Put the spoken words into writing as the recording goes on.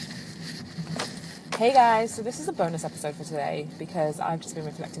Hey guys, so this is a bonus episode for today because I've just been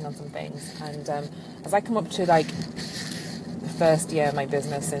reflecting on some things, and as I come up to like the first year of my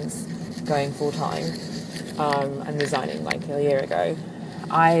business since going full time and resigning like a year ago,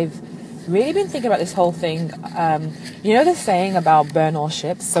 I've really been thinking about this whole thing. You know the saying about burn all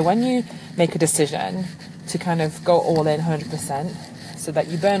ships? So when you make a decision to kind of go all in 100%, so that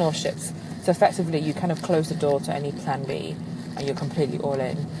you burn all ships, so effectively you kind of close the door to any plan B and you're completely all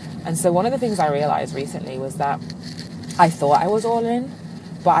in. And so one of the things I realized recently was that I thought I was all in,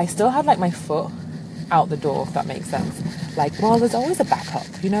 but I still had like my foot out the door, if that makes sense. Like, well, there's always a backup,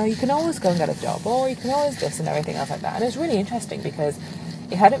 you know, you can always go and get a job, or you can always this and everything else like that. And it's really interesting because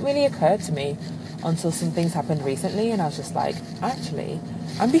it hadn't really occurred to me until some things happened recently, and I was just like, actually,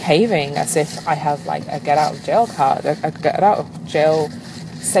 I'm behaving as if I have like a get out of jail card, a get out of jail,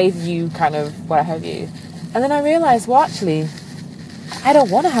 save you kind of what have you. And then I realized, well, actually, I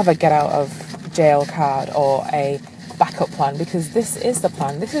don't want to have a get out of jail card or a backup plan, because this is the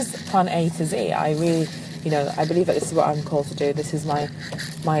plan. This is plan A to Z. I really, I believe that this is what I'm called to do. This is my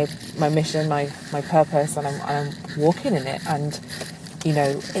mission, my purpose, and I'm walking in it. And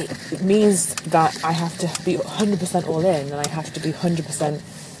it means that I have to be 100% all in, and I have to be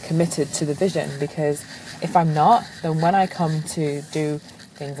 100% committed to the vision, because if I'm not, then when I come to do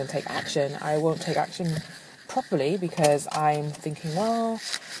things and take action, I won't take action properly, because I'm thinking, well,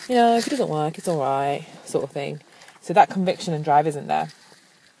 if it doesn't work, it's all right, sort of thing. So that conviction and drive isn't there.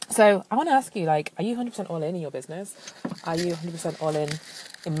 So I want to ask you, like, are you 100% all in your business? Are you 100% all in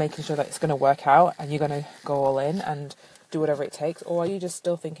making sure that it's going to work out and you're going to go all in and do whatever it takes? Or are you just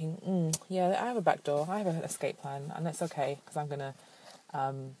still thinking, yeah, I have a back door, I have an escape plan, and that's okay, because I'm going to,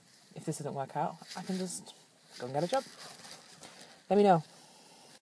 if this doesn't work out, I can just go and get a job. Let me know.